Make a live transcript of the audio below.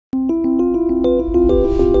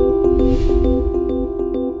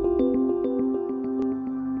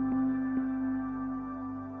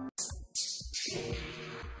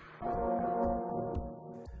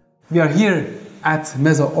We are here at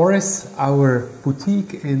Maison Oris, our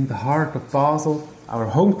boutique in the heart of Basel, our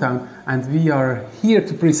hometown, and we are here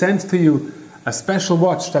to present to you a special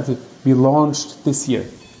watch that we launched this year.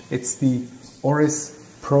 It's the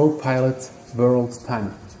Oris ProPilot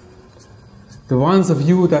Worldtimer. The ones of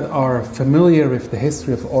you that are familiar with the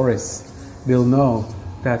history of Oris will know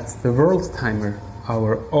that the Worldtimer,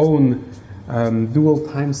 our own dual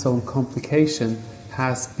time zone complication,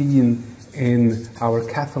 has been in our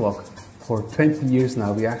catalog for 20 years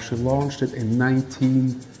now. We actually launched it in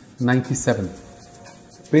 1997.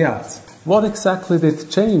 Beat, what exactly did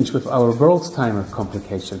change with our Worldtimer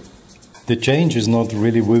complication? The change is not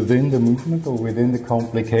really within the movement or within the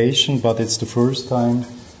complication, but it's the first time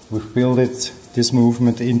we've built this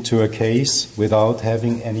movement into a case without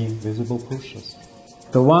having any visible pushes.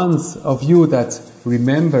 The ones of you that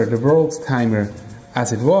remember the Worldtimer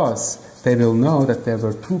as it was, they will know that there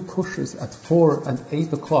were two pushes at 4 and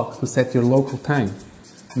 8 o'clock to set your local time.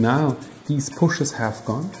 Now these pushes have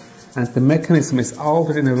gone and the mechanism is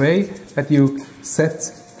altered in a way that you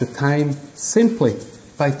set the time simply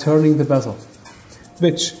by turning the bezel,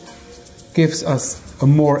 which gives us a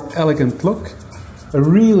more elegant look, a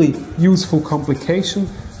really useful complication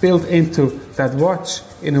built into that watch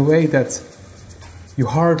in a way that you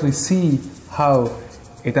hardly see how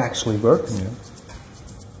it actually works. Yeah.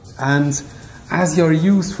 And as you're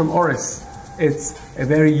used from Oris, it's a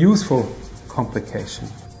very useful complication.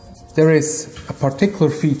 There is a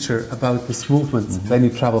particular feature about this movement when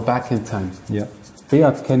you travel back in time. Yeah.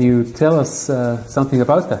 Beat, can you tell us something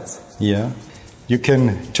about that? Yeah. You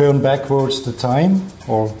can turn backwards the time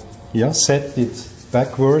or set it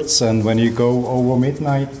backwards, and when you go over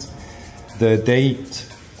midnight, the date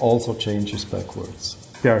also changes backwards.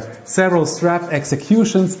 There are several strap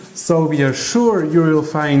executions, so we are sure you will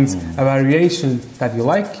find a variation that you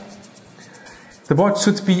like. The watch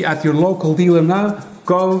should be at your local dealer now.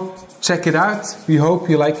 Go check it out. We hope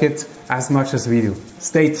you like it as much as we do.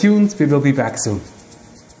 Stay tuned, we will be back soon.